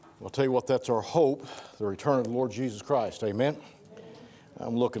I'll tell you what, that's our hope, the return of the Lord Jesus Christ. Amen?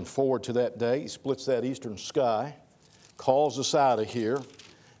 I'm looking forward to that day. He splits that eastern sky, calls us out of here.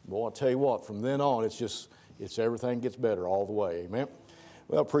 Boy, I'll tell you what, from then on, it's everything gets better all the way. Amen?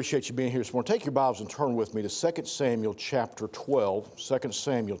 Well, I appreciate you being here this morning. Take your Bibles and turn with me to 2 Samuel chapter 12. 2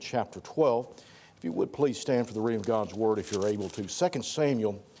 Samuel chapter 12. If you would, please stand for the reading of God's Word if you're able to. 2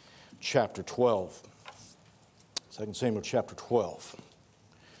 Samuel chapter 12. 2 Samuel chapter 12.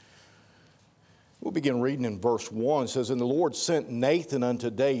 We'll begin reading in verse 1. It says, "And the Lord sent Nathan unto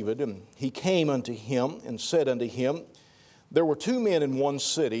David, and he came unto him and said unto him, There were two men in one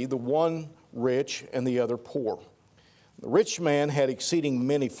city, the one rich and the other poor. The rich man had exceeding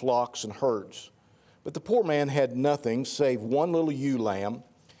many flocks and herds, but the poor man had nothing save one little ewe lamb,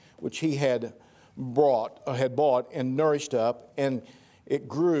 which he had bought and nourished up, and it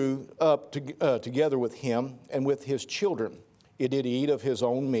grew up together with him and with his children. It did eat of his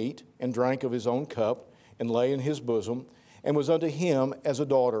own meat, and drank of his own cup, and lay in his bosom, and was unto him as a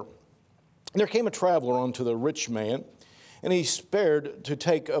daughter. And there came a traveler unto the rich man, and he spared to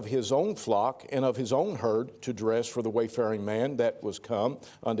take of his own flock and of his own herd to dress for the wayfaring man that was come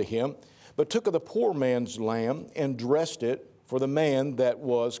unto him, but took of the poor man's lamb, and dressed it for the man that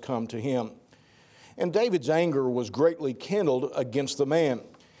was come to him. And David's anger was greatly kindled against the man.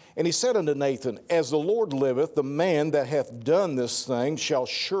 And he said unto Nathan, As the Lord liveth, the man that hath done this thing shall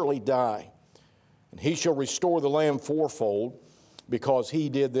surely die. And he shall restore the lamb fourfold, because he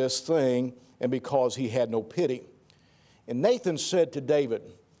did this thing, and because he had no pity. And Nathan said to David,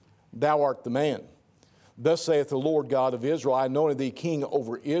 Thou art the man. Thus saith the Lord God of Israel, I anointed thee king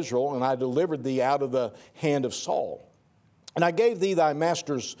over Israel, and I delivered thee out of the hand of Saul. And I gave thee thy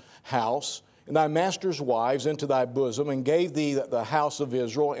master's house, and thy master's wives into thy bosom, and gave thee the house of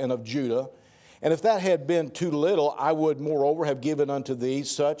Israel and of Judah. And if that had been too little, I would moreover have given unto thee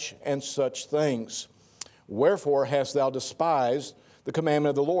such and such things. Wherefore hast thou despised the commandment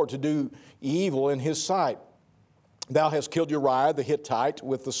of the Lord, to do evil in his sight? Thou hast killed Uriah the Hittite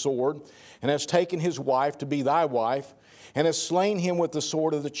with the sword, and hast taken his wife to be thy wife, and hast slain him with the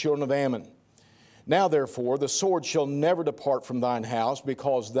sword of the children of Ammon. Now therefore the sword shall never depart from thine house,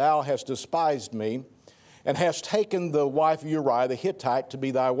 because thou hast despised me, and hast taken the wife of Uriah the Hittite to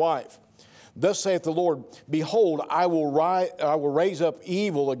be thy wife. Thus saith the Lord, Behold, I will raise up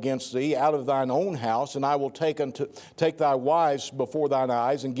evil against thee out of thine own house, and I will take thy wives before thine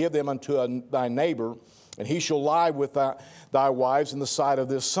eyes, and give them unto thy neighbor, and he shall lie with thy wives in the sight of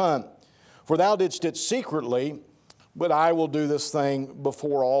this sun. For thou didst it secretly, but I will do this thing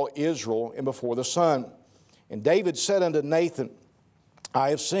before all Israel and before the sun. And David said unto Nathan, I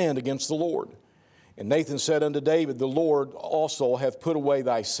have sinned against the Lord. And Nathan said unto David, The Lord also hath put away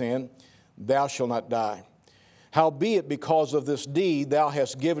thy sin. Thou shalt not die. Howbeit, because of this deed, thou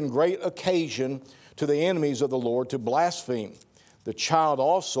hast given great occasion to the enemies of the Lord to blaspheme. The child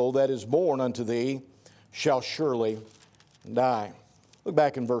also that is born unto thee shall surely die. Look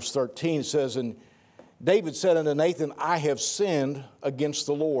back in verse 13. It says, And David said unto Nathan, I have sinned against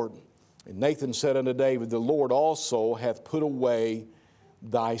the Lord. And Nathan said unto David, The Lord also hath put away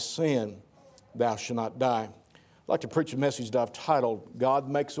thy sin. Thou shalt not die. I'd like to preach a message that I've titled, God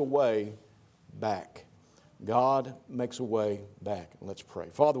Makes a Way Back. God makes a way back. Let's pray.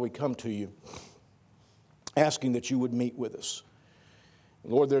 Father, we come to you asking that you would meet with us.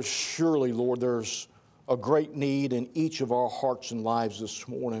 Lord, there's a great need in each of our hearts and lives this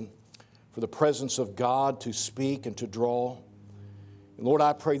morning for the presence of God to speak and to draw. And Lord,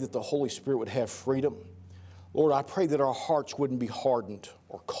 I pray that the Holy Spirit would have freedom. Lord, I pray that our hearts wouldn't be hardened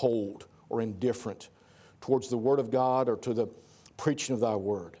or cold or indifferent towards the Word of God or to the preaching of thy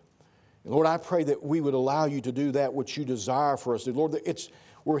Word. And Lord, I pray that we would allow you to do that which you desire for us to do. Lord,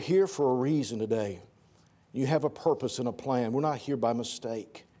 we're here for a reason today. You have a purpose and a plan. We're not here by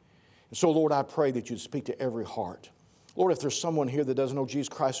mistake. And so, Lord, I pray that you'd speak to every heart. Lord, if there's someone here that doesn't know Jesus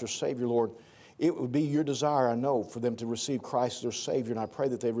Christ as Savior, Lord, it would be your desire, I know, for them to receive Christ as their Savior, and I pray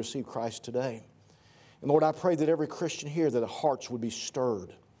that they receive Christ today. And Lord, I pray that every Christian here, that their hearts would be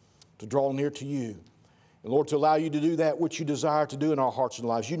stirred to draw near to you. And Lord, to allow you to do that which you desire to do in our hearts and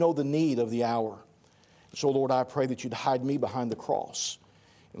lives. You know the need of the hour. So, Lord, I pray that you'd hide me behind the cross.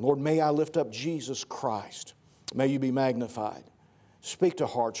 And Lord, may I lift up Jesus Christ. May you be magnified. Speak to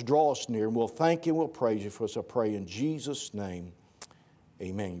hearts, draw us near, and we'll thank you and we'll praise you for us. I pray in Jesus' name.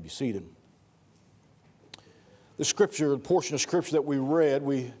 Amen. You be seated. The portion of Scripture that we read,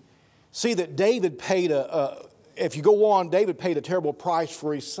 we see that David paid David paid a terrible price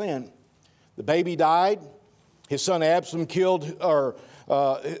for his sin. The baby died. His son Absalom killed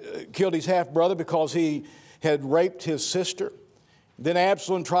his half-brother because he had raped his sister. Then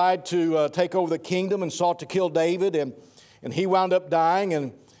Absalom tried to take over the kingdom and sought to kill David, and he wound up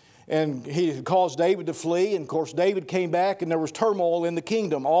dying, and he caused David to flee. And of course, David came back, and there was turmoil in the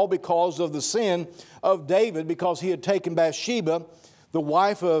kingdom, all because of the sin of David, because he had taken Bathsheba, the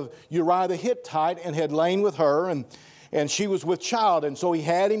wife of Uriah the Hittite, and had lain with her, and she was with child, and so he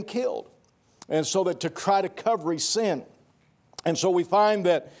had him killed, and so that to try to cover his sin. And so we find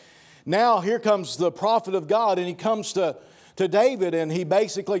that now here comes the prophet of God, and he comes to David, and he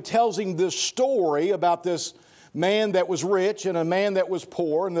basically tells him this story about this man that was rich and a man that was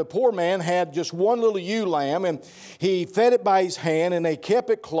poor. And the poor man had just one little ewe lamb, and he fed it by his hand, and they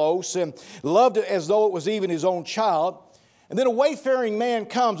kept it close and loved it as though it was even his own child. And then a wayfaring man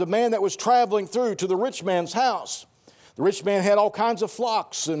comes, a man that was traveling through to the rich man's house. The rich man had all kinds of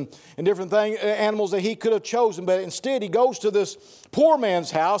flocks and different things, animals that he could have chosen, but instead he goes to this poor man's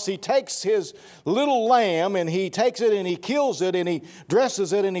house. He takes his little lamb, and he takes it and he kills it, and he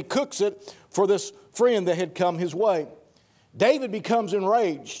dresses it and he cooks it for this friend that had come his way. David becomes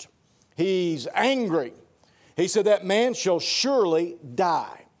enraged. He's angry. He said, that man shall surely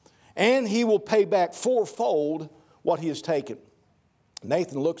die, and he will pay back fourfold what he has taken.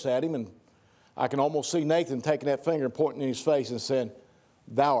 Nathan looks at him, and I can almost see Nathan taking that finger and pointing in his face and saying,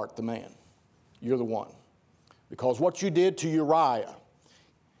 thou art the man. You're the one. Because what you did to Uriah,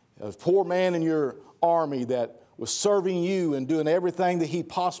 a poor man in your army that was serving you and doing everything that he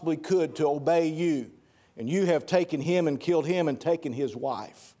possibly could to obey you, and you have taken him and killed him and taken his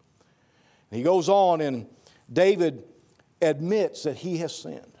wife. And he goes on, and David admits that he has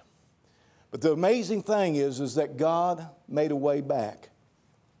sinned. But the amazing thing is that God made a way back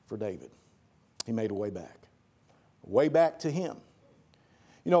for David. He made a way back to him.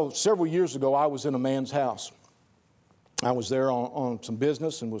 You know, several years ago, I was in a man's house. I was there on some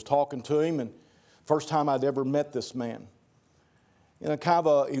business and was talking to him, and first time I'd ever met this man. He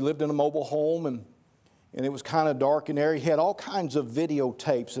lived in a mobile home, and it was kind of dark in there. He had all kinds of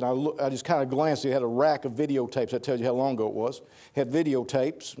videotapes, and I just kind of glanced. He had a rack of videotapes. That tells you how long ago it was. He had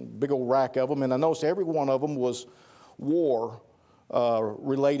videotapes, big old rack of them, and I noticed every one of them was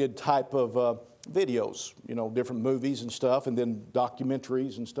war-related type of videos, you know, different movies and stuff, and then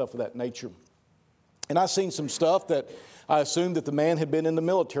documentaries and stuff of that nature. And I seen some stuff that I assumed that the man had been in the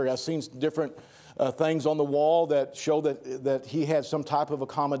military. I seen different things on the wall that show that he had some type of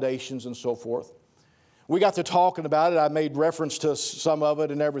accommodations and so forth. We got to talking about it. I made reference to some of it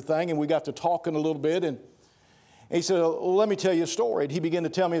and everything, and we got to talking a little bit. And he said, well, let me tell you a story. And he began to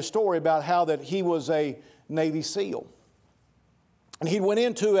tell me a story about how that he was a Navy SEAL. And he went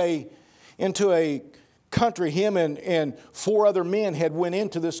into a country, him and four other men had went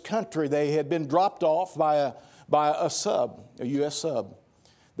into this country. They had been dropped off by a sub, a U.S. sub.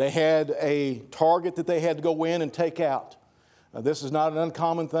 They had a target that they had to go in and take out. This is not an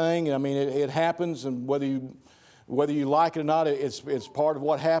uncommon thing. I mean, it happens, and whether you like it or not, it's part of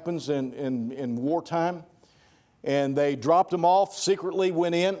what happens in wartime. And they dropped them off, secretly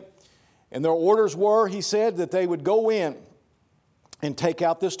went in, and their orders were, he said, that they would go in and take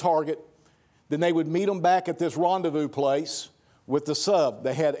out this target. Then they would meet them back at this rendezvous place with the sub.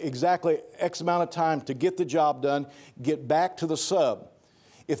 They had exactly X amount of time to get the job done, get back to the sub.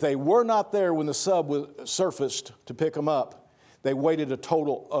 If they were not there when the sub was surfaced to pick them up, they waited a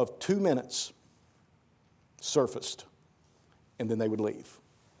total of 2 minutes, surfaced, and then they would leave,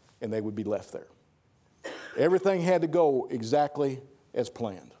 and they would be left there. Everything had to go exactly as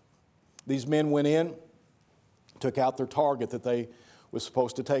planned. These men went in, took out their target that they were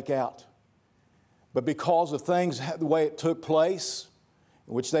supposed to take out. But because of things, the way it took place,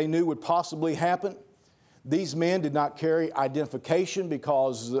 which they knew would possibly happen, these men did not carry identification,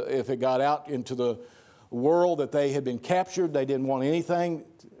 because if it got out into the world that they had been captured, they didn't want anything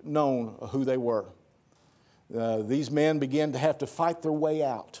known of who they were. These men began to have to fight their way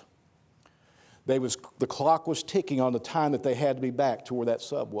out. The clock was ticking on the time that they had to be back to where that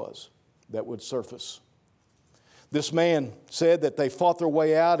sub was that would surface. This man said that they fought their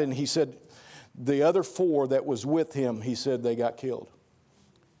way out, and he said the other four that was with him, he said they got killed.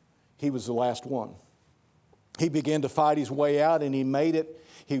 He was the last one. He began to fight his way out, and he made it.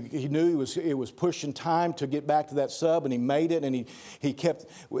 He knew it was pushing time to get back to that sub, and he made it, and he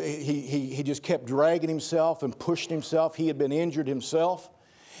just kept dragging himself and pushing himself. He had been injured himself.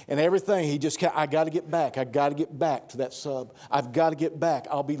 And everything, he just kept, I got to get back. I got to get back to that sub. I've got to get back.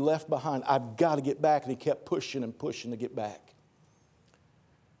 I'll be left behind. I've got to get back. And he kept pushing and pushing to get back.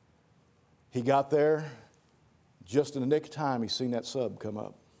 He got there. Just in the nick of time, he seen that sub come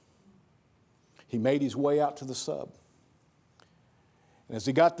up. He made his way out to the sub. And as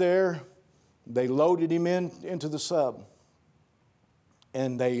he got there, they loaded him into the sub.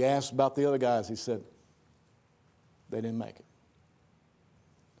 And they asked about the other guys. He said, they didn't make it.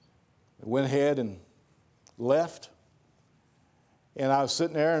 They went ahead and left. And I was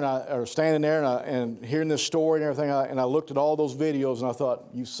sitting there, or standing there, and hearing this story and everything, and I looked at all those videos, and I thought,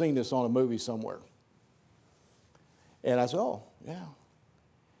 you've seen this on a movie somewhere. And I said, oh, yeah.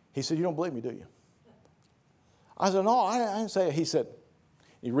 He said, you don't believe me, do you? I said, no, I didn't say it. He said,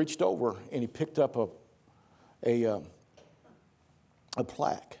 he reached over, and he picked up a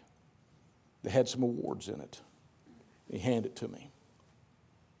plaque that had some awards in it. He handed it to me.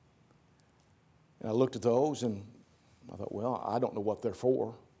 And I looked at those, and I thought, well, I don't know what they're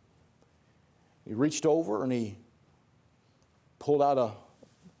for. He reached over and he pulled out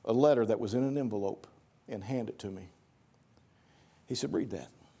a letter that was in an envelope and handed it to me. He said, read that.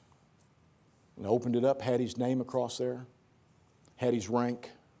 And I opened it up, had his name across there, had his rank.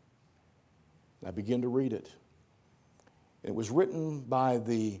 And I began to read it. It was written by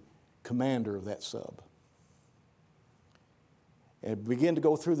the commander of that sub. And it began to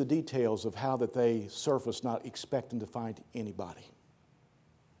go through the details of how that they surfaced not expecting to find anybody.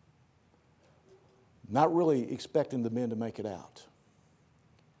 Not really expecting the men to make it out.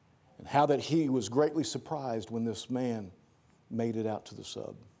 And how that he was greatly surprised when this man made it out to the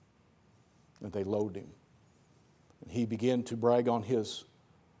sub. And they loaded him. And he began to brag on his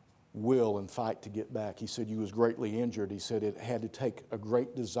will and fight to get back. He said he was greatly injured. He said it had to take a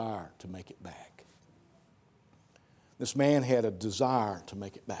great desire to make it back. This man had a desire to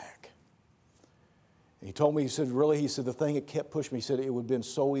make it back. And he told me, he said, the thing that kept pushing me, he said, it would have been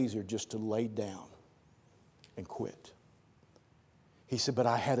so easier just to lay down and quit. He said, but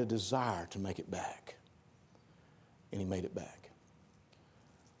I had a desire to make it back. And he made it back.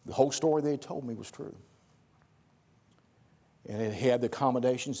 The whole story they had told me was true. And it had the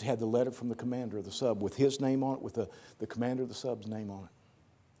accommodations, it had the letter from the commander of the sub with his name on it, with the commander of the sub's name on it.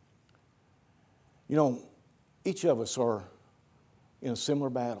 You know, each of us are in a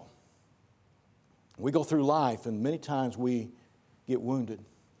similar battle. We go through life, and many times we get wounded.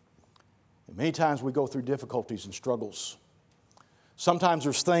 And many times we go through difficulties and struggles. Sometimes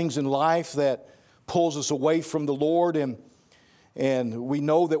there's things in life that pulls us away from the Lord, and we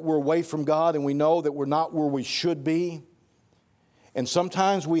know that we're away from God, and we know that we're not where we should be. And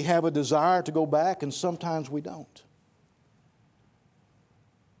sometimes we have a desire to go back, and sometimes we don't.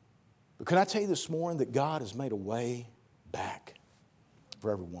 But can I tell you this morning that God has made a way back for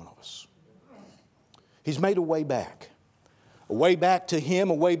every one of us? He's made a way back. A way back to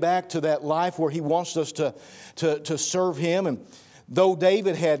Him, a way back to that life where He wants us to serve Him. And though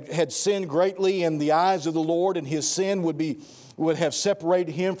David had sinned greatly in the eyes of the Lord, and his sin would have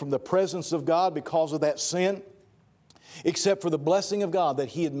separated him from the presence of God because of that sin, except for the blessing of God that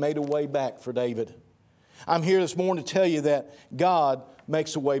He had made a way back for David. I'm here this morning to tell you that God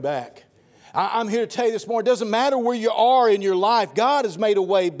makes a way back. I'm here to tell you this morning, it doesn't matter where you are in your life, God has made a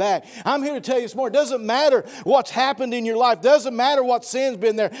way back. I'm here to tell you this morning, it doesn't matter what's happened in your life, doesn't matter what sin's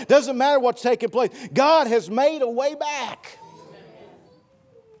been there, doesn't matter what's taken place, God has made a way back.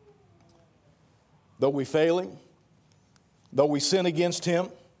 Though we fail Him, though we sin against Him,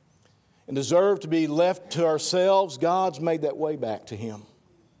 and deserve to be left to ourselves, God's made that way back to Him.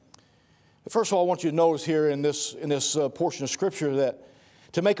 First of all, I want you to notice here in this portion of Scripture that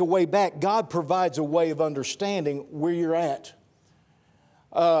to make a way back, God provides a way of understanding where you're at.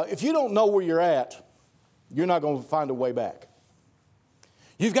 If you don't know where you're at, you're not going to find a way back.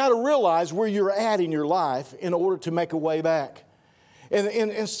 You've got to realize where you're at in your life in order to make a way back. In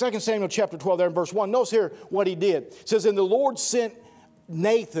 2 Samuel chapter 12, there in verse 1, notice here what he did. It says, and the Lord sent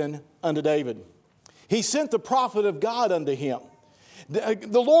Nathan unto David. He sent the prophet of God unto him.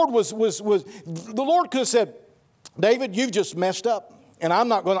 The Lord could have said, David, you've just messed up. And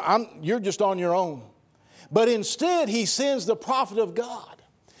you're just on your own. But instead, He sends the prophet of God.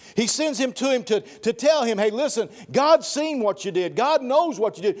 He sends him to tell him, hey, listen, God's seen what you did. God knows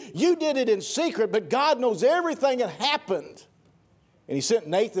what you did. You did it in secret, but God knows everything that happened. And He sent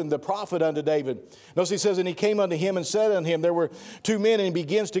Nathan the prophet unto David. Notice He says, and he came unto him and said unto him, there were two men, and He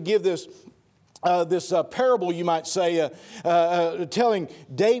begins to give this parable, you might say, telling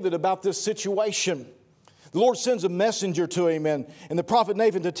David about this situation. The Lord sends a messenger to him and the prophet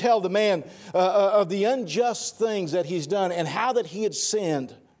Nathan to tell the man of the unjust things that he's done and how that he had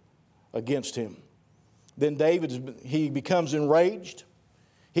sinned against him. Then David, he becomes enraged.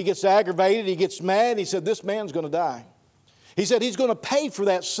 He gets aggravated. He gets mad. He said, this man's going to die. He said he's going to pay for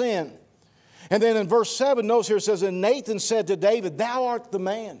that sin. And then in verse 7, notice here it says, and Nathan said to David, thou art the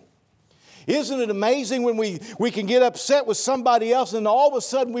man. Isn't it amazing when we can get upset with somebody else and all of a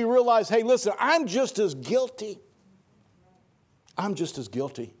sudden we realize, hey, listen, I'm just as guilty. I'm just as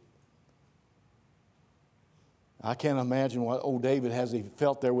guilty. I can't imagine what old David has he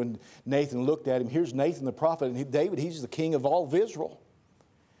felt there when Nathan looked at him. Here's Nathan the prophet, and David, he's the king of all of Israel.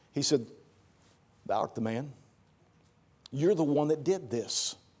 He said, thou art the man. You're the one that did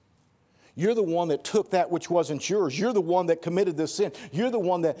this. You're the one that took that which wasn't yours. You're the one that committed this sin. You're the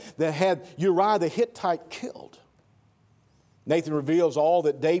one that had Uriah the Hittite killed. Nathan reveals all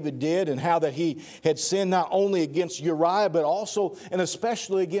that David did and how that he had sinned not only against Uriah, but also and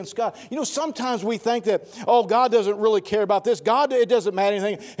especially against God. You know, sometimes we think that, oh, God doesn't really care about this. God, it doesn't matter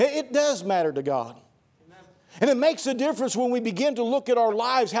anything. It does matter to God. Amen. And it makes a difference when we begin to look at our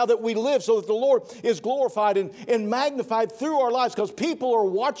lives, how that we live so that the Lord is glorified and magnified through our lives, because people are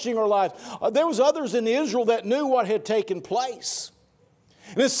watching our lives. There was others in Israel that knew what had taken place.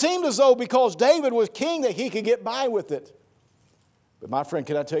 And it seemed as though because David was king that he could get by with it. But my friend,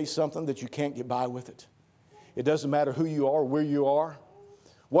 can I tell you something? That you can't get by with it. It doesn't matter who you are, where you are,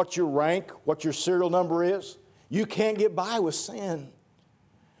 what your rank, what your serial number is. You can't get by with sin.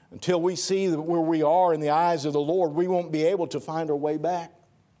 Until we see where we are in the eyes of the Lord, we won't be able to find our way back.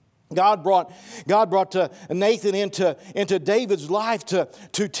 God brought Nathan into David's life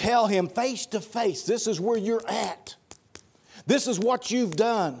to tell him face to face, this is where you're at. This is what you've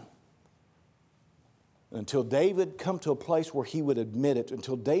done. Until David come to a place where he would admit it,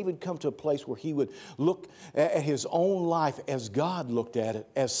 until David come to a place where he would look at his own life as God looked at it,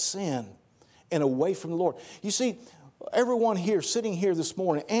 as sin and away from the Lord. You see, everyone here, sitting here this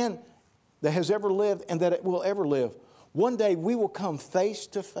morning, and that has ever lived and that will ever live, one day we will come face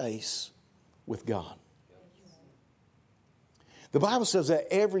to face with God. The Bible says that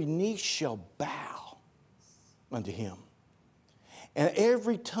every knee shall bow unto Him, and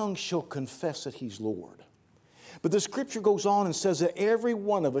every tongue shall confess that He's Lord. But the Scripture goes on and says that every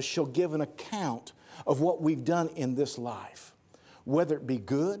one of us shall give an account of what we've done in this life, whether it be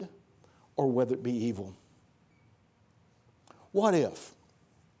good or whether it be evil. What if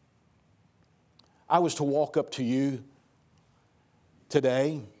I was to walk up to you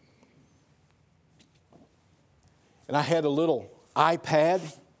today and I had a little iPad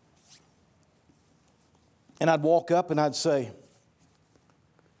and I'd walk up and I'd say,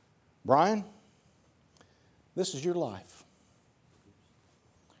 Brian, this is your life.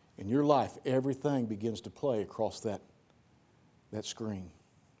 In your life, everything begins to play across that screen.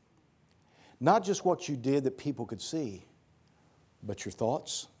 Not just what you did that people could see, but your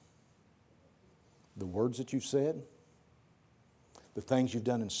thoughts, the words that you've said, the things you've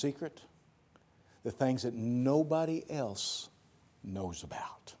done in secret, the things that nobody else knows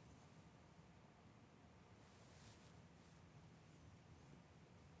about.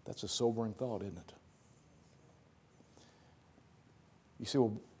 That's a sobering thought, isn't it? You say,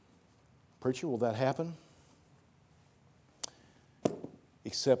 well, preacher, will that happen?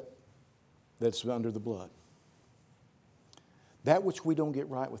 Except that it's under the blood. That which we don't get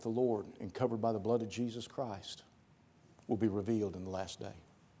right with the Lord and covered by the blood of Jesus Christ will be revealed in the last day.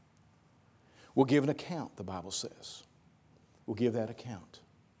 We'll give an account, the Bible says. We'll give that account.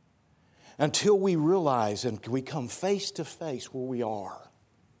 Until we realize and we come face to face where we are.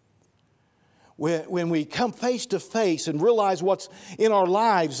 When we come face to face and realize what's in our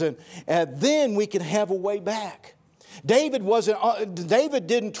lives, and then we can have a way back. David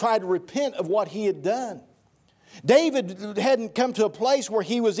didn't try to repent of what he had done. David hadn't come to a place where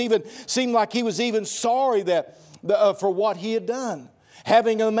seemed like he was even sorry for what he had done.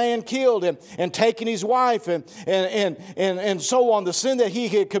 Having a man killed and taking his wife and so on. The sin that he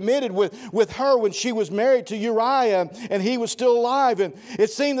had committed with her when she was married to Uriah and he was still alive. And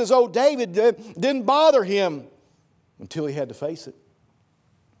it seemed as though David didn't bother him until he had to face it.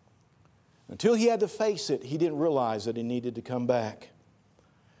 Until he had to face it, he didn't realize that he needed to come back.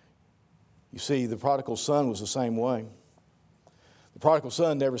 You see, the prodigal son was the same way. The prodigal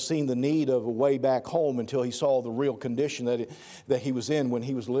son never seen the need of a way back home until he saw the real condition that he was in when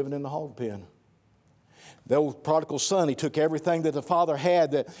he was living in the hog pen. The old prodigal son, he took everything that the father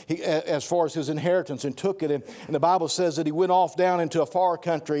had as far as his inheritance and took it. And the Bible says that he went off down into a far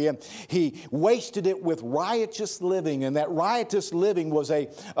country and he wasted it with riotous living. And that riotous living was a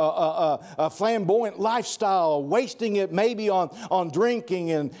flamboyant lifestyle, wasting it maybe on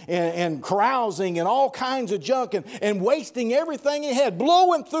drinking and carousing and all kinds of junk and wasting everything he had,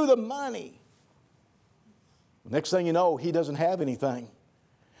 blowing through the money. Next thing you know, he doesn't have anything.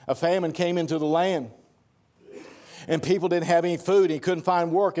 A famine came into the land. And people didn't have any food. He couldn't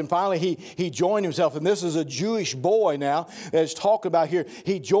find work. And finally, he joined himself. And this is a Jewish boy now that's talking about here.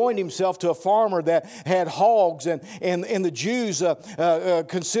 He joined himself to a farmer that had hogs. And the Jews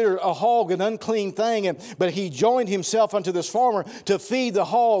considered a hog an unclean thing. But he joined himself unto this farmer to feed the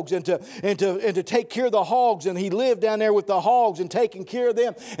hogs and to take care of the hogs. And he lived down there with the hogs and taking care of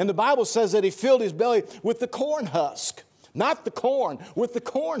them. And the Bible says that he filled his belly with the corn husk. Not the corn, with the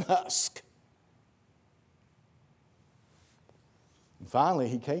corn husk. And finally,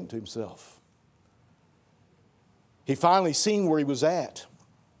 he came to himself. He finally seen where he was at.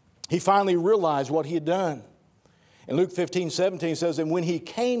 He finally realized what he had done. And Luke 15:17 says, and when he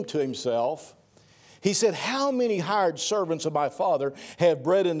came to himself, he said, how many hired servants of my father have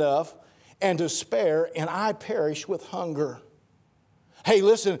bread enough and to spare, and I perish with hunger? Hey,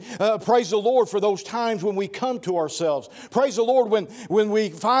 listen, praise the Lord for those times when we come to ourselves. Praise the Lord when we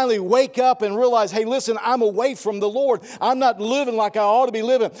finally wake up and realize, hey, listen, I'm away from the Lord. I'm not living like I ought to be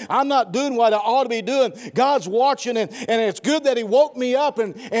living. I'm not doing what I ought to be doing. God's watching, and it's good that He woke me up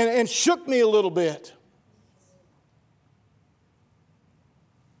and shook me a little bit.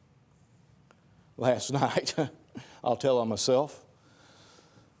 Last night, I'll tell on myself.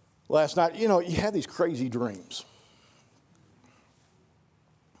 Last night, you have these crazy dreams.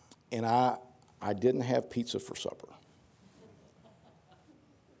 And I didn't have pizza for supper.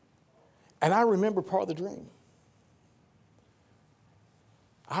 And I remember part of the dream.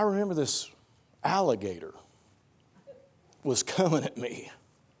 I remember this alligator was coming at me.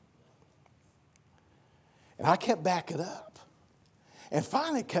 And I kept backing up. And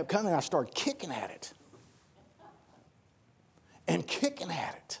finally it kept coming, and I started kicking at it. And kicking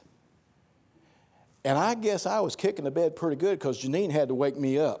at it. And I guess I was kicking the bed pretty good because Janine had to wake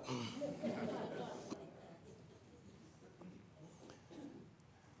me up.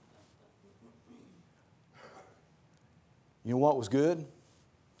 You know what was good?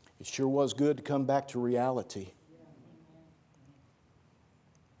 It sure was good to come back to reality.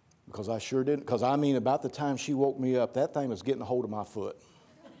 Because I sure didn't. Because about the time she woke me up, that thing was getting a hold of my foot.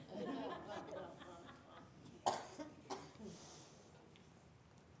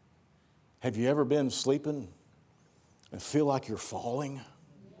 Have you ever been sleeping and feel like you're falling?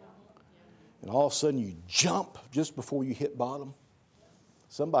 And all of a sudden you jump just before you hit bottom?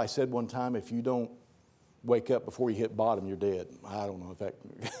 Somebody said one time, if you don't wake up before you hit bottom, you're dead. I don't know if that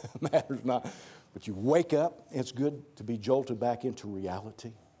matters or not. But you wake up, it's good to be jolted back into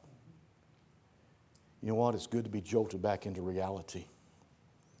reality. You know what? It's good to be jolted back into reality.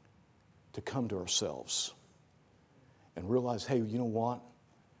 To come to ourselves and realize, hey, you know what?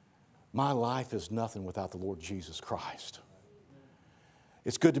 My life is nothing without the Lord Jesus Christ.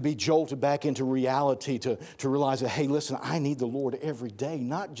 It's good to be jolted back into reality to realize that, hey, listen, I need the Lord every day,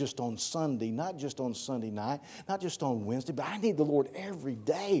 not just on Sunday, not just on Sunday night, not just on Wednesday, but I need the Lord every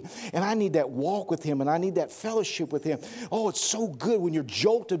day. And I need that walk with Him, and I need that fellowship with Him. Oh, it's so good when you're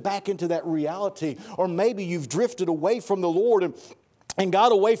jolted back into that reality. Or maybe you've drifted away from the Lord and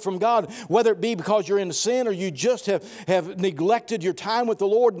got away from God, whether it be because you're in sin or you just have neglected your time with the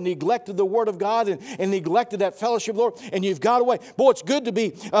Lord and neglected the Word of God and neglected that fellowship with the Lord, and you've got away. Boy, it's good to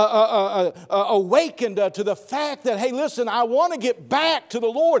be awakened to the fact that, hey, listen, I want to get back to the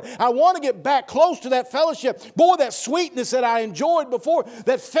Lord. I want to get back close to that fellowship. Boy, that sweetness that I enjoyed before,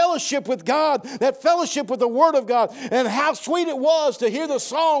 that fellowship with God, that fellowship with the Word of God, and how sweet it was to hear the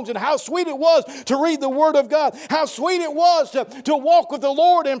songs, and how sweet it was to read the Word of God, how sweet it was to walk with the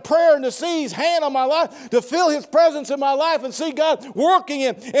Lord in prayer and to see His hand on my life, to feel His presence in my life and see God working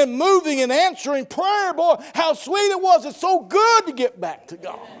and moving and answering prayer. Boy, how sweet it was. It's so good to get back to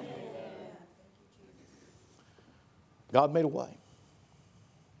God. God made a way.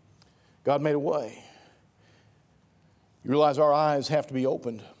 God made a way. You realize our eyes have to be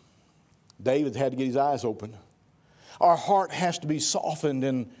opened. David had to get his eyes opened. Our heart has to be softened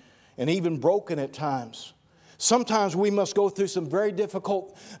and even broken at times. Sometimes we must go through some very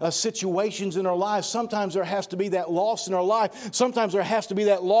difficult situations in our lives. Sometimes there has to be that loss in our life. Sometimes there has to be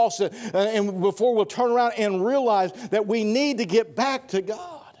that loss and before we'll turn around and realize that we need to get back to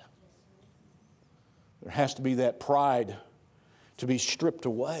God. There has to be that pride to be stripped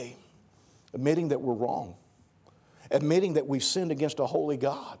away, admitting that we're wrong, admitting that we've sinned against a holy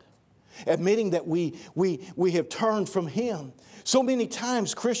God, admitting that we have turned from Him. So many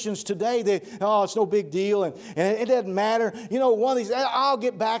times Christians today, it's no big deal and it doesn't matter. You know, one of these, I'll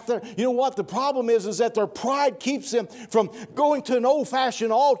get back there. You know what? The problem is that their pride keeps them from going to an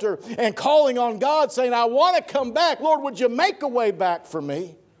old-fashioned altar and calling on God saying, I want to come back. Lord, would you make a way back for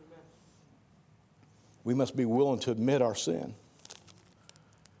me? We must be willing to admit our sin.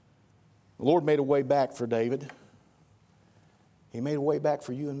 The Lord made a way back for David. He made a way back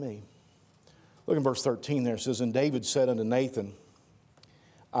for you and me. Look in verse 13 there. It says, and David said unto Nathan,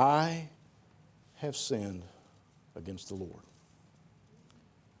 I have sinned against the Lord.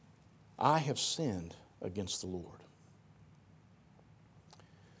 I have sinned against the Lord.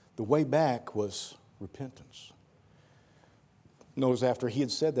 The way back was repentance. Notice after he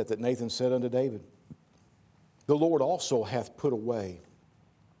had said that Nathan said unto David, the Lord also hath put away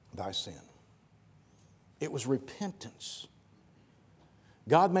thy sin. It was repentance.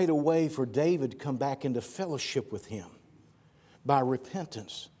 God made a way for David to come back into fellowship with him by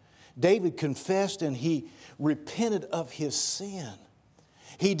repentance. David confessed and he repented of his sin.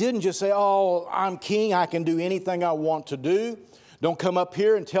 He didn't just say, oh, I'm king, I can do anything I want to do. Don't come up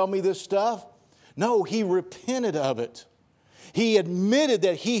here and tell me this stuff. No, he repented of it. He admitted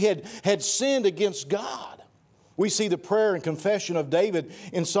that he had sinned against God. We see the prayer and confession of David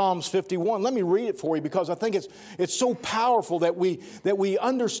in Psalms 51. Let me read it for you because I think it's so powerful that we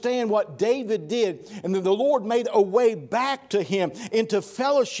understand what David did. And then the Lord made a way back to him, into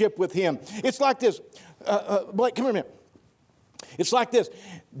fellowship with him. It's like this. Blake, come here a minute. It's like this.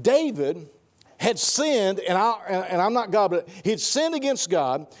 David had sinned, and I'm not God, but he had sinned against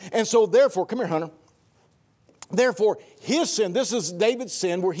God. And so therefore, come here, Hunter. Therefore, his sin, this is David's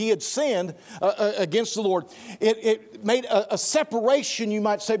sin, where he had sinned against the Lord. It made a separation, you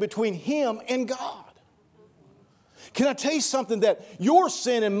might say, between him and God. Can I tell you something? That your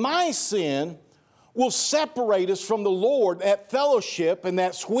sin and my sin will separate us from the Lord, that fellowship and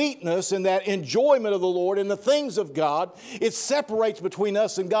that sweetness and that enjoyment of the Lord and the things of God. It separates between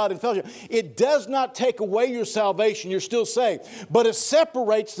us and God in fellowship. It does not take away your salvation. You're still saved. But it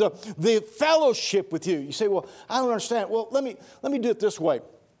separates the fellowship with you. You say, well, I don't understand. Well, let me do it this way.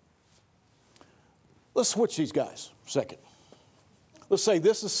 Let's switch these guys for a second. Let's say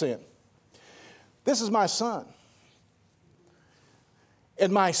this is sin. This is my son.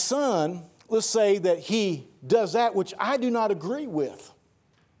 And my son, let's say that he does that which I do not agree with.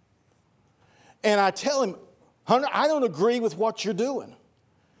 And I tell him, Hunter, I don't agree with what you're doing.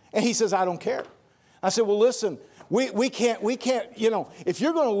 And he says, I don't care. I said, well, listen, we can't, if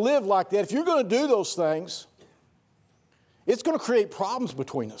you're going to live like that, if you're going to do those things, it's going to create problems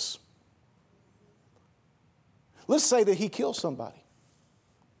between us. Let's say that he kills somebody.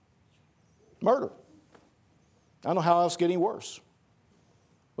 Murder. I don't know how else get any worse.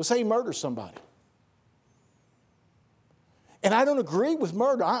 Let's say he murders somebody. And I don't agree with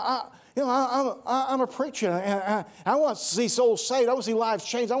murder. I'm a preacher, and I want to see souls saved. I want to see lives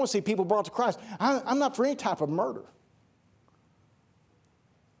changed. I want to see people brought to Christ. I'm not for any type of murder.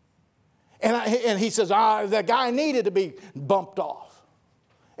 And he says, that guy needed to be bumped off.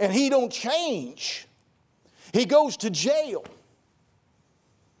 And he don't change. He goes to jail.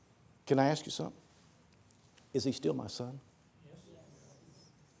 Can I ask you something? Is he still my son?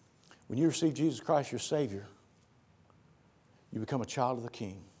 When you receive Jesus Christ, your Savior, you become a child of the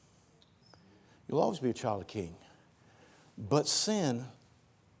King. You'll always be a child of the King. But sin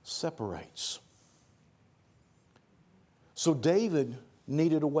separates. So David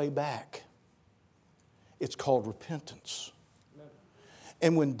needed a way back. It's called repentance.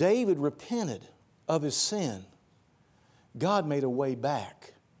 And when David repented of his sin, God made a way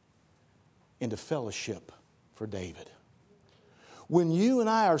back into fellowship for David. When you and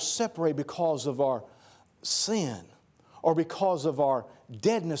I are separated because of our sin or because of our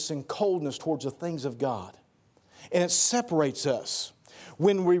deadness and coldness towards the things of God, and it separates us,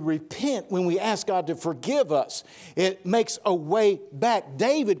 when we repent, when we ask God to forgive us, it makes a way back.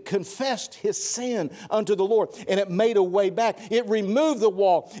 David confessed his sin unto the Lord, and it made a way back. It removed the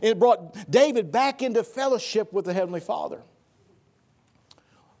wall. It brought David back into fellowship with the Heavenly Father.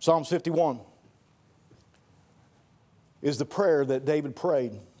 Psalms 51. Is the prayer that David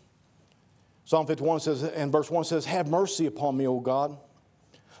prayed. Psalm 51 says, and verse 1 says, have mercy upon me, O God,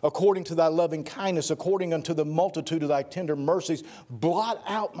 according to thy loving kindness, according unto the multitude of thy tender mercies, blot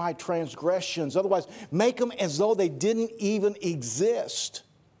out my transgressions. Otherwise, make them as though they didn't even exist.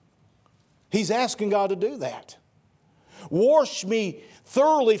 He's asking God to do that. Wash me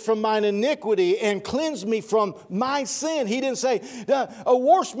thoroughly from mine iniquity and cleanse me from my sin. He didn't say,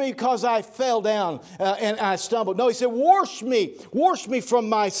 wash me because I fell down and I stumbled. No, he said, wash me from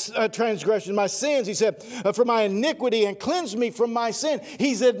my transgression, my sins. He said, from my iniquity and cleanse me from my sin.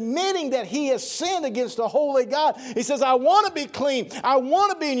 He's admitting that he has sinned against the holy God. He says, I want to be clean. I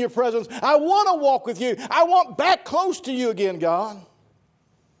want to be in your presence. I want to walk with you. I want back close to you again, God.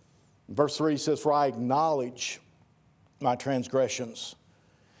 Verse 3 says, for I acknowledge my transgressions,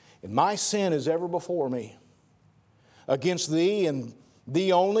 and my sin is ever before me. Against thee and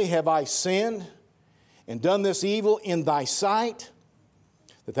thee only have I sinned, and done this evil in thy sight,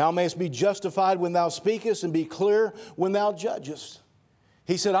 that thou mayest be justified when thou speakest and be clear when thou judgest.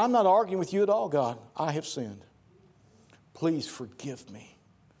 He said, I'm not arguing with you at all, God. I have sinned. Please forgive me.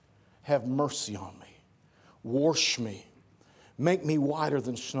 Have mercy on me. Wash me. Make me whiter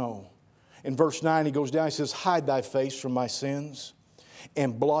than snow. In verse 9, he goes down, he says, hide thy face from my sins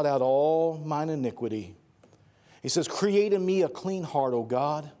and blot out all mine iniquity. He says, create in me a clean heart, O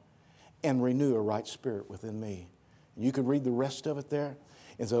God, and renew a right spirit within me. You can read the rest of it there.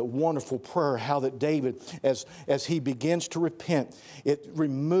 It's a wonderful prayer how that David, as he begins to repent, it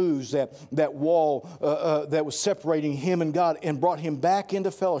removes that wall that was separating him and God and brought him back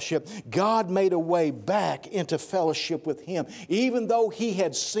into fellowship. God made a way back into fellowship with him. Even though he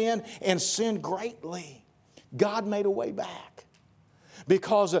had sinned and sinned greatly, God made a way back.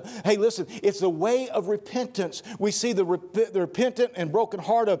 Because, hey, listen, it's the way of repentance. We see the repentant and broken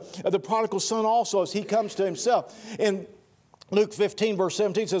heart of the prodigal son also as he comes to himself. And Luke 15, verse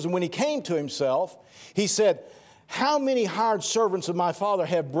 17 says, and when he came to himself, he said, how many hired servants of my father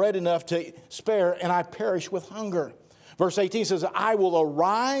have bread enough to spare, and I perish with hunger? Verse 18 says, I will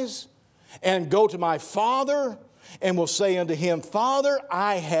arise and go to my father, and will say unto him, Father,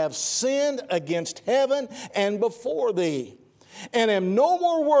 I have sinned against heaven and before thee, and am no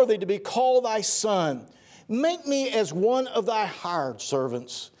more worthy to be called thy son. Make me as one of thy hired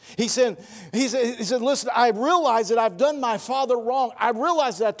servants. He said, listen, I realize that I've done my father wrong. I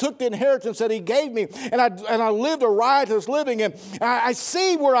realize that I took the inheritance that he gave me and I lived a riotous living. And I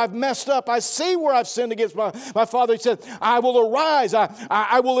see where I've messed up. I see where I've sinned against my father. He said, I will arise.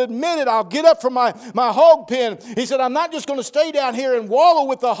 I will admit it. I'll get up from my hog pen. He said, I'm not just going to stay down here and wallow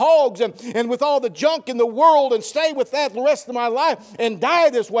with the hogs and with all the junk in the world and stay with that the rest of my life and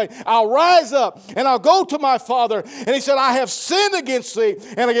die this way. I'll rise up and I'll go to my father. And he said, I have sinned against thee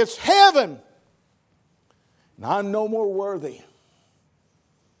and against heaven, and I'm no more worthy.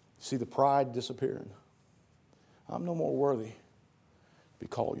 See the pride disappearing. I'm no more worthy to be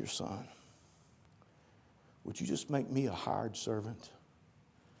called your son. Would you just make me a hired servant?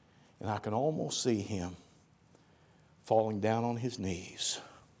 And I can almost see him falling down on his knees.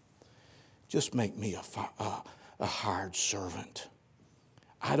 Just make me a hired servant.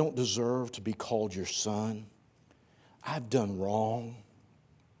 I don't deserve to be called your son. I've done wrong.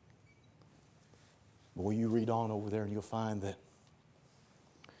 Boy, you read on over there and you'll find that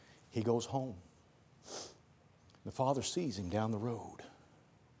he goes home. The father sees him down the road.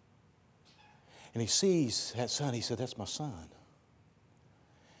 And he sees that son. He said, that's my son.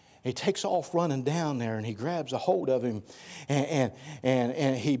 He takes off running down there and he grabs a hold of him and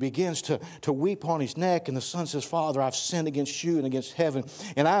he begins to weep on his neck. And the son says, Father, I've sinned against you and against heaven.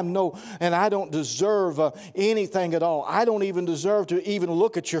 And I don't deserve anything at all. I don't even deserve to even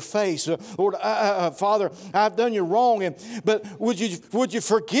look at your face. Lord, Father, I've done you wrong. But would you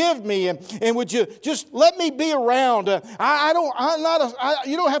forgive me and would you just let me be around? You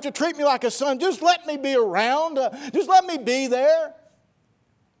don't have to treat me like a son. Just let me be around. Just let me be there.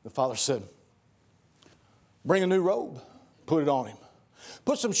 The father said, bring a new robe, put it on him.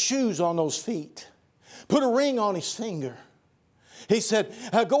 Put some shoes on those feet. Put a ring on his finger. He said,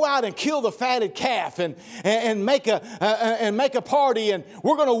 go out and kill the fatted calf and make a party, and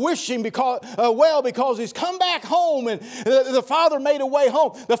we're going to wish him because he's come back home. And the father made a way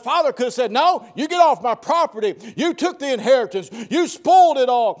home. The father could have said, no, you get off my property. You took the inheritance. You spoiled it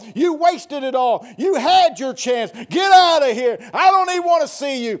all. You wasted it all. You had your chance. Get out of here. I don't even want to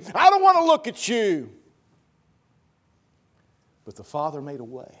see you. I don't want to look at you. But the father made a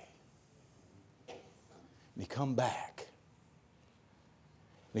way. And he come back.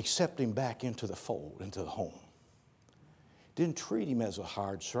 And accepted him back into the fold, into the home. Didn't treat him as a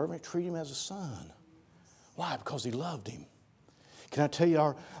hired servant, treat him as a son. Why? Because he loved him. Can I tell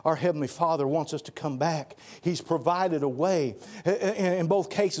you, our Heavenly Father wants us to come back. He's provided a way. In both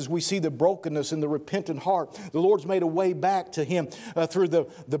cases, we see the brokenness and the repentant heart. The Lord's made a way back to him through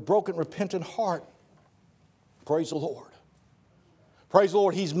the broken, repentant heart. Praise the Lord. Praise the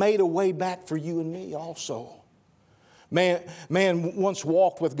Lord. He's made a way back for you and me also. Man once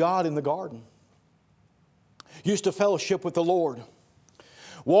walked with God in the garden. Used to fellowship with the Lord.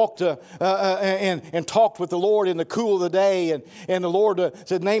 Walked and talked with the Lord in the cool of the day. And the Lord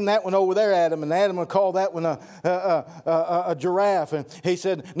said, name that one over there, Adam. And Adam would call that one a giraffe. And he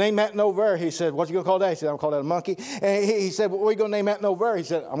said, name that one over there. He said, what you going to call that? He said, I'm going to call that a monkey. And he said, well, what are you going to name that one over there? He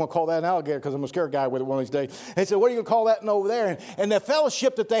said, I'm going to call that an alligator because I'm a scared guy with it one of these days. And he said, what are you going to call that one over there? And the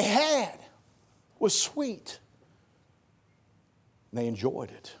fellowship that they had was sweet. And they enjoyed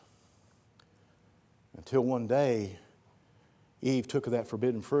it. Until one day, Eve took of that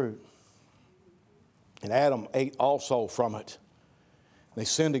forbidden fruit. And Adam ate also from it. They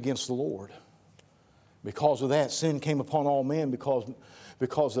sinned against the Lord. Because of that, sin came upon all men because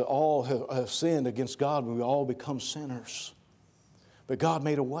they all have sinned against God. We all become sinners. But God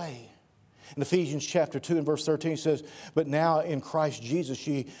made a way. In Ephesians chapter 2 and verse 13 says, "But now in Christ Jesus,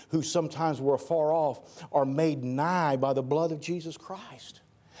 ye who sometimes were afar off are made nigh by the blood of Jesus Christ."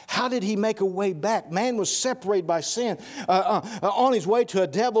 How did He make a way back? Man was separated by sin on his way to a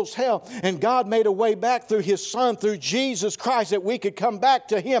devil's hell. And God made a way back through His Son, through Jesus Christ, that we could come back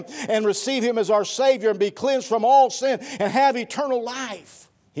to Him and receive Him as our Savior and be cleansed from all sin and have eternal life.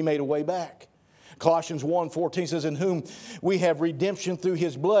 He made a way back. Colossians 1:14 says, "In whom we have redemption through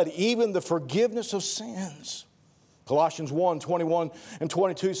His blood, even the forgiveness of sins." Colossians 1:21 and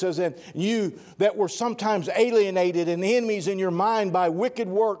 22 says, "And you that were sometimes alienated and enemies in your mind by wicked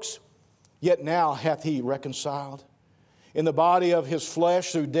works, yet now hath He reconciled in the body of His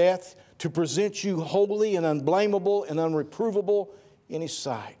flesh through death, to present you holy and unblameable and unreprovable in His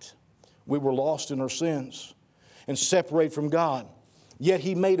sight." We were lost in our sins and separated from God. Yet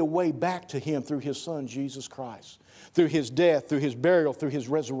He made a way back to Him through His Son, Jesus Christ. Through His death, through His burial, through His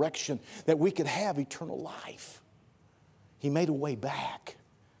resurrection, that we could have eternal life. He made a way back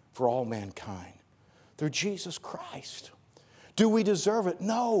for all mankind through Jesus Christ. Do we deserve it?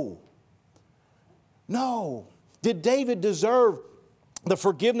 No. No. Did David deserve the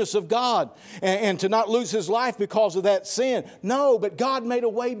forgiveness of God and to not lose his life because of that sin? No, but God made a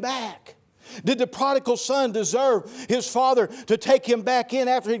way back. Did the prodigal son deserve his father to take him back in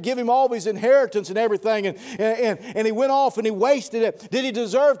after he'd given him all of his inheritance and everything, and he went off and he wasted it? Did he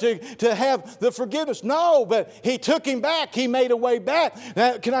deserve to have the forgiveness? No, but He took him back. He made a way back.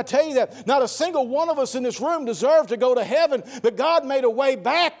 Now, can I tell you that not a single one of us in this room deserved to go to heaven, but God made a way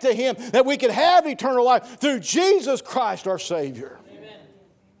back to Him that we could have eternal life through Jesus Christ our Savior. Amen.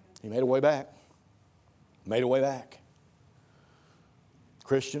 He made a way back. Made a way back.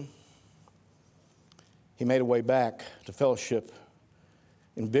 Christian, He made a way back to fellowship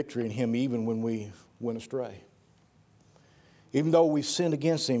and victory in Him even when we went astray. Even though we sinned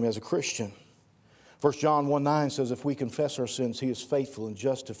against Him as a Christian. 1 John 1:9 says, "If we confess our sins, He is faithful and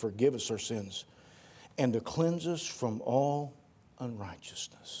just to forgive us our sins and to cleanse us from all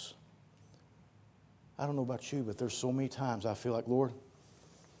unrighteousness." I don't know about you, but there's so many times I feel like, Lord,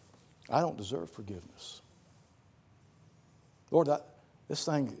 I don't deserve forgiveness. Lord, this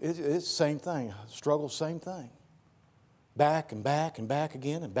thing, it's the same thing. Struggle, same thing. Back and back and back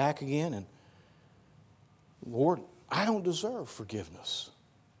again and back again. And Lord, I don't deserve forgiveness.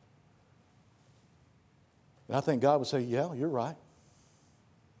 And I think God would say, yeah, you're right.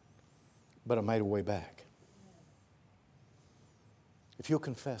 But I made a way back. If you'll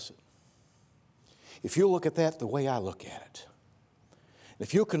confess it. If you'll look at that the way I look at it.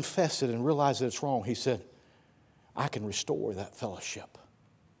 If you'll confess it and realize that it's wrong, He said, I can restore that fellowship.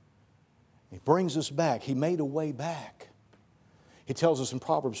 He brings us back. He made a way back. He tells us in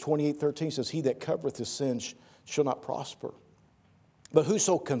Proverbs 28:13, says, "He that covereth his sins shall not prosper. But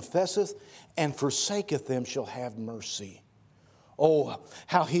whoso confesseth and forsaketh them shall have mercy." Oh,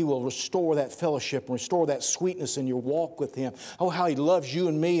 how He will restore that fellowship and restore that sweetness in your walk with Him. Oh, how He loves you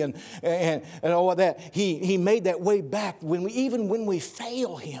and me and all of that. He made that way back even when we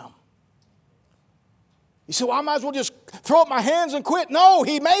fail Him. You say, well, I might as well just throw up my hands and quit. No,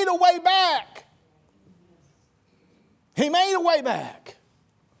 He made a way back. He made a way back.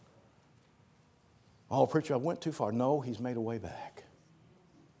 Oh, preacher, I went too far. No, He's made a way back.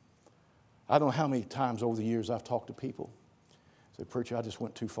 I don't know how many times over the years I've talked to people. Say, preacher, I just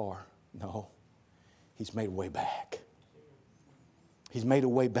went too far. No, He's made a way back. He's made a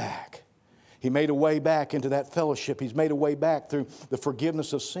way back. He made a way back into that fellowship. He's made a way back through the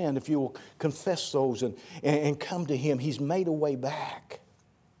forgiveness of sin. If you will confess those and come to Him, He's made a way back.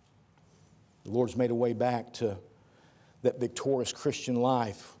 The Lord's made a way back to that victorious Christian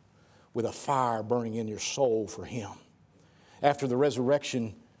life with a fire burning in your soul for Him. After the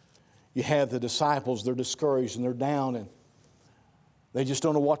resurrection, you have the disciples. They're discouraged and they're down and they just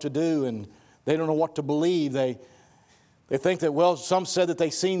don't know what to do and they don't know what to believe. They think that, well, some said that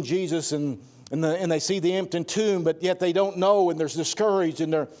they seen Jesus and they see the empty tomb, but yet they don't know and they're discouraged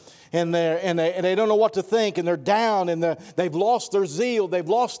and they don't know what to think and they're down and they've lost their zeal. They've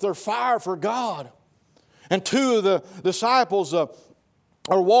lost their fire for God. And two of the disciples,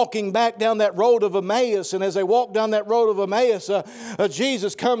 are walking back down that road of Emmaus, and as they walk down that road of Emmaus,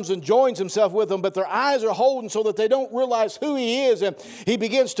 Jesus comes and joins himself with them, but their eyes are holding so that they don't realize who he is, and he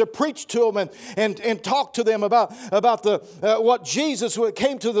begins to preach to them and talk to them about what Jesus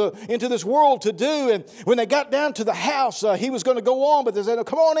came into this world to do. And when they got down to the house, he was going to go on, but they said,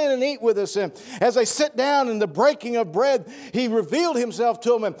 "Come on in and eat with us." And as they sit down in the breaking of bread, he revealed himself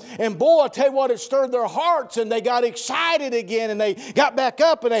to them, and boy, I tell you what, it stirred their hearts, and they got excited again, and they got back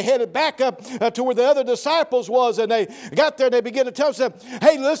up and they headed back up to where the other disciples was, and they got there and they began to tell them,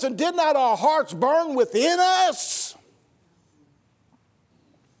 "Hey, listen, did not our hearts burn within us?"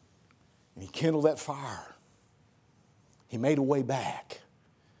 And he kindled that fire. He made a way back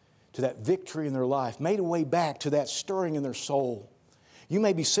to that victory in their life, made a way back to that stirring in their soul. You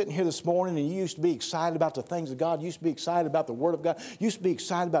may be sitting here this morning and you used to be excited about the things of God. You used to be excited about the Word of God. You used to be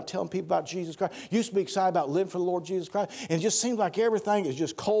excited about telling people about Jesus Christ. You used to be excited about living for the Lord Jesus Christ. And it just seems like everything is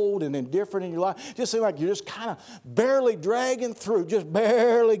just cold and indifferent in your life. It just seems like you're just kind of barely dragging through, just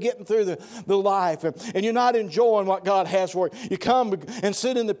barely getting through the life. And you're not enjoying what God has for you. You come and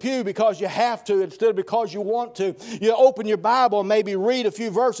sit in the pew because you have to instead of because you want to. You open your Bible and maybe read a few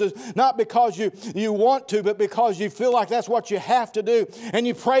verses, not because you want to, but because you feel like that's what you have to do. And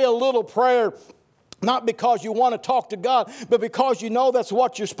you pray a little prayer, not because you want to talk to God, but because you know that's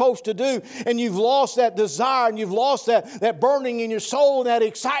what you're supposed to do. And you've lost that desire and you've lost that burning in your soul and that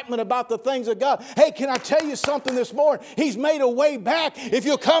excitement about the things of God. Hey, can I tell you something this morning? He's made a way back if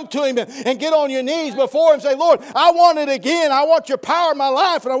you'll come to Him and get on your knees before Him and say, "Lord, I want it again. I want your power in my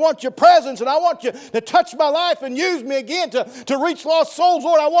life, and I want your presence, and I want you to touch my life and use me again to reach lost souls.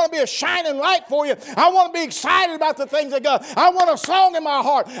 Lord, I want to be a shining light for you. I want to be excited about the things of God. I want a song in my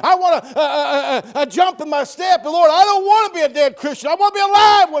heart. I want a jump in my step. But Lord, I don't want to be a dead Christian. I want to be a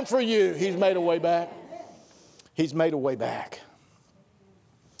live one for you." He's made a way back. He's made a way back.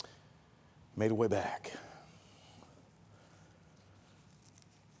 Made a way back.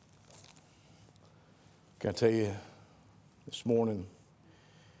 Can I tell you, this morning,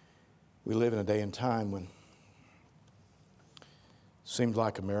 we live in a day and time when it seems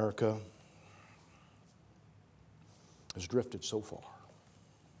like America has drifted so far.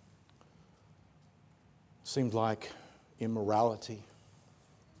 Seems like immorality,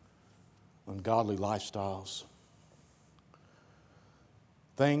 ungodly lifestyles,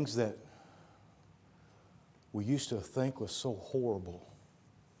 things that we used to think was so horrible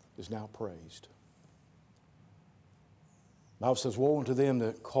is now praised. The Bible says, "Woe unto them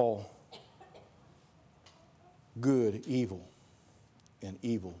that call good evil and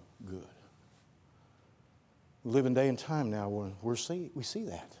evil good." We live in a day and time now when we see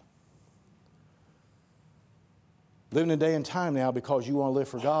that. Living in a day and time now because you want to live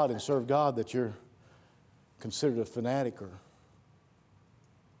for God and serve God that you're considered a fanatic or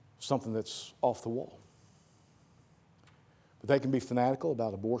something that's off the wall. But they can be fanatical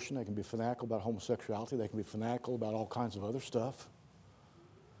about abortion. They can be fanatical about homosexuality. They can be fanatical about all kinds of other stuff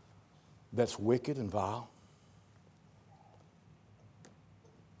that's wicked and vile.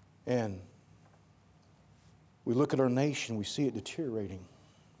 And we look at our nation, we see it deteriorating.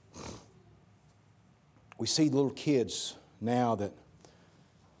 We see little kids now that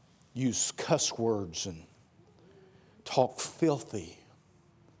use cuss words and talk filthy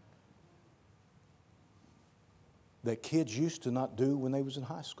that kids used to not do when they was in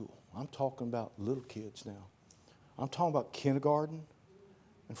high school. I'm talking about little kids now. I'm talking about kindergarten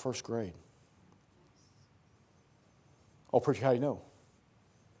and first grade. "Oh, preacher, how do you know?"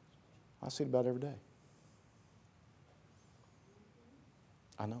 I see it about every day.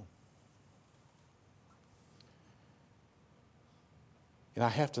 I know. And I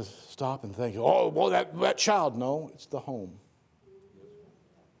have to stop and think, "Oh, boy, that child." No, it's the home.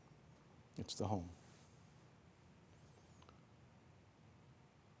 It's the home.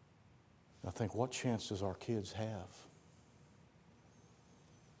 I think, what chance does our kids have?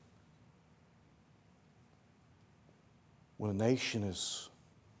 When a nation has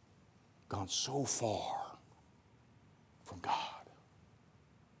gone so far from God.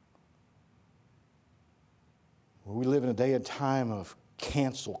 When we live in a day and time of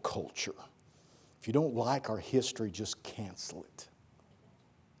cancel culture. If you don't like our history, just cancel it.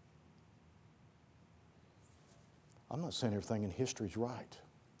 I'm not saying everything in history is right,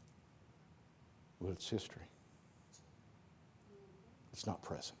 but it's history. It's not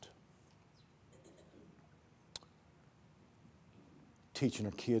present. Teaching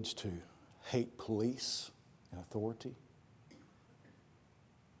our kids to hate police and authority.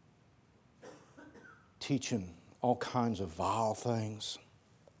 Teaching all kinds of vile things.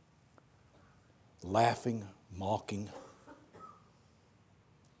 Laughing, mocking.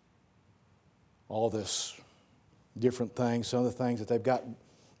 all this different things, some of the things that they've got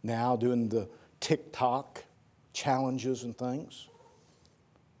now doing the TikTok challenges and things,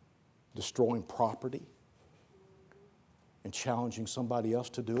 destroying property and challenging somebody else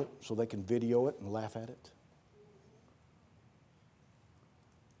to do it so they can video it and laugh at it.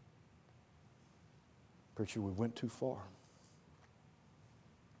 Preacher, we went too far.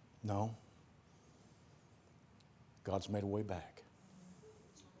 No. God's made a way back.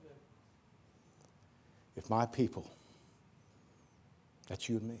 If my people, that's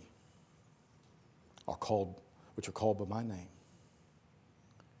you and me, are called, which are called by my name,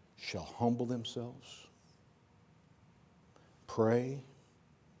 shall humble themselves, pray,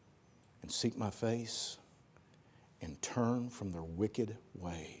 and seek my face, and turn from their wicked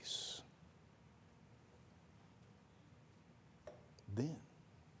ways, then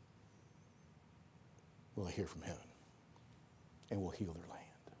will I hear from heaven and will heal their land.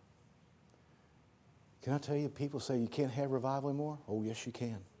 Can I tell you, people say you can't have revival anymore? Oh, yes, you can.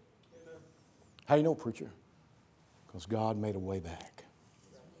 Amen. How do you know, preacher? Because God made a way back.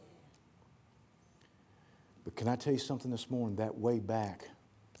 But can I tell you something this morning? That way back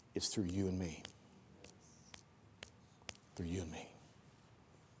is through you and me. Through you and me.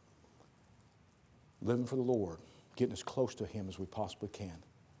 Living for the Lord, getting as close to Him as we possibly can.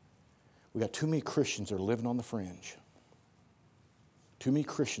 We got too many Christians that are living on the fringe. Too many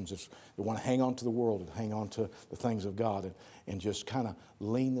Christians that want to hang on to the world and hang on to the things of God and just kind of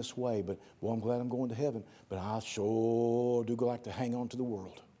lean this way. But, well, I'm glad I'm going to heaven, but I sure do like to hang on to the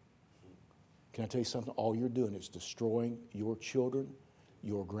world. Can I tell you something? All you're doing is destroying your children,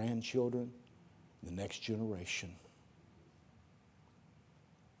 your grandchildren, the next generation.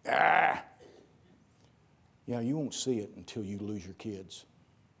 You won't see it until you lose your kids,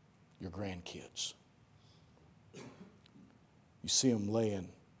 your grandkids. You see them laying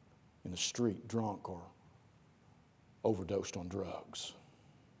in the street drunk or overdosed on drugs.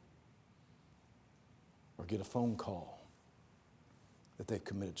 Or get a phone call that they've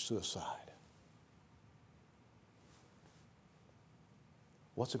committed suicide.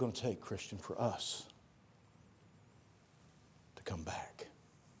 What's it going to take, Christian, for us to come back?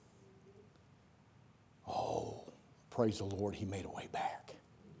 Oh, praise the Lord, He made a way back.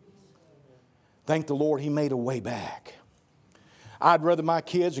 Thank the Lord, He made a way back. I'd rather my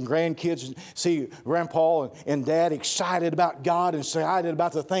kids and grandkids see Grandpa and Dad excited about God and excited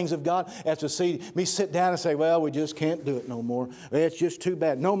about the things of God as to see me sit down and say, well, we just can't do it no more. It's just too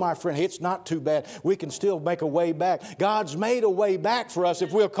bad. No, my friend, it's not too bad. We can still make a way back. God's made a way back for us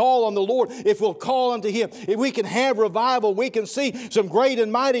if we'll call on the Lord, if we'll call unto Him. If we can have revival, we can see some great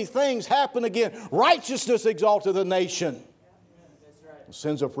and mighty things happen again. Righteousness exalteth the nation. The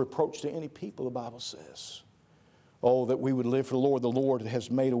sins of reproach to any people, the Bible says. Oh, that we would live for the Lord. The Lord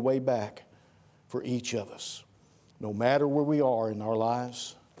has made a way back for each of us. No matter where we are in our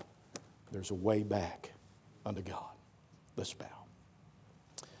lives, there's a way back unto God. Let's bow.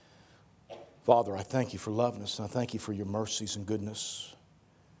 Father, I thank You for loving us, and I thank You for Your mercies and goodness.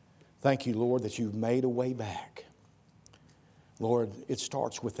 Thank You, Lord, that You've made a way back. Lord, it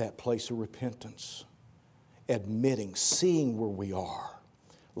starts with that place of repentance, admitting, seeing where we are,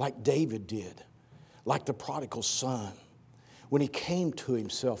 like David did. Like the prodigal son. When he came to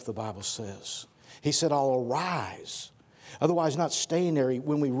himself, the Bible says, he said, I'll arise. Otherwise, not staying there.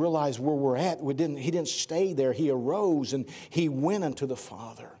 When we realized where we're at, he didn't stay there. He arose and he went unto the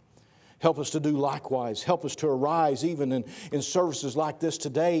Father. Help us to do likewise. Help us to arise even in services like this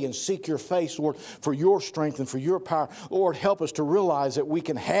today and seek Your face, Lord, for Your strength and for Your power. Lord, help us to realize that we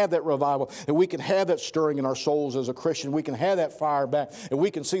can have that revival, that we can have that stirring in our souls as a Christian. We can have that fire back, and we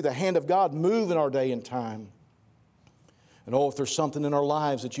can see the hand of God move in our day and time. And if there's something in our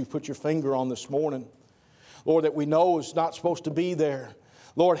lives that You've put Your finger on this morning, Lord, that we know is not supposed to be there,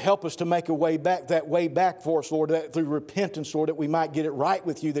 Lord, help us to make a way back, that way back for us, Lord, that through repentance, Lord, that we might get it right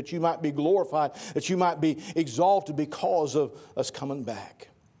with You, that You might be glorified, that You might be exalted because of us coming back.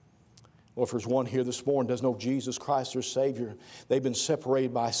 Lord, if there's one here this morning doesn't know Jesus Christ their Savior, they've been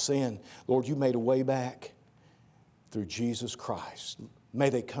separated by sin. Lord, You made a way back through Jesus Christ. May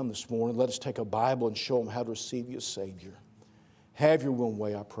they come this morning. Let us take a Bible and show them how to receive You as Savior. Have Your own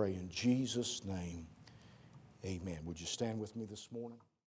way, I pray, in Jesus' name. Amen. Would you stand with me this morning?